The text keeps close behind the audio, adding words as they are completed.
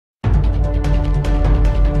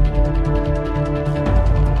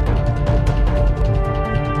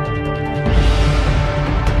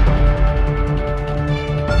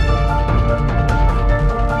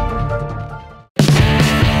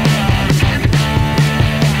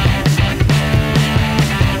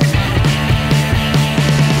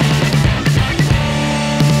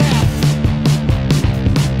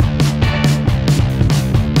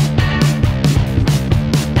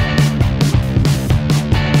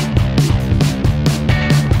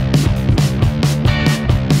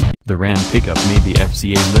Ram pickup made the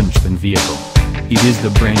FCA linchpin vehicle. It is the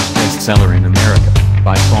brand's best-seller in America,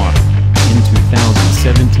 by far. In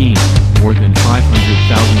 2017, more than 500,000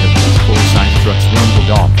 of these full-size trucks rumbled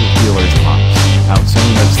off the dealers' lots,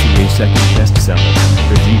 outselling FCA's second bestseller,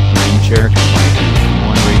 the Jeep Grand Cherokee by a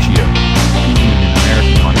 2-to-1 ratio. Even in the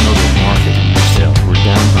American automotive market, sales were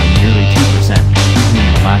down by nearly 2%. Even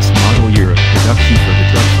in the last model year of production for the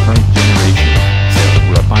truck's current generation, sales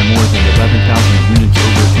were up by more than 11,000 units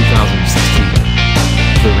over 2016.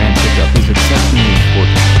 The Ram pickup is exceptionally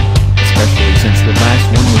important, especially since the last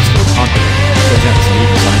one was so popular, says FCA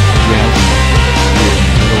design for drowsy mode. We're in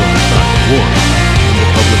the middle of a stock war, and the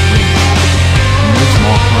public brings. No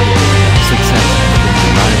small part of the Ram's success has been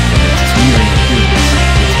derived from its smearing appearance,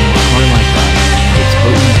 its more car-like ride, its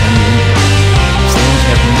potent heavy engine. Sales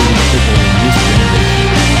have nearly tripled in this generation,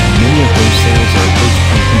 and many of those sales are poached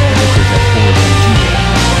from competitors at Ford and GM.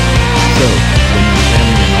 So, when you're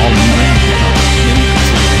selling an all-new Ram pickup, many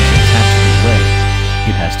considerations have to be weighed.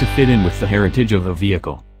 It has to fit in with the heritage of the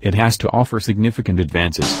vehicle, it has to offer significant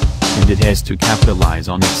advances, and it has to capitalize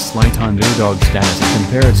on its slight underdog status in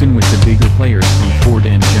comparison with the bigger players from Ford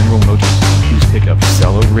and General Motors, whose pickups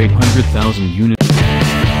sell over 800,000 units.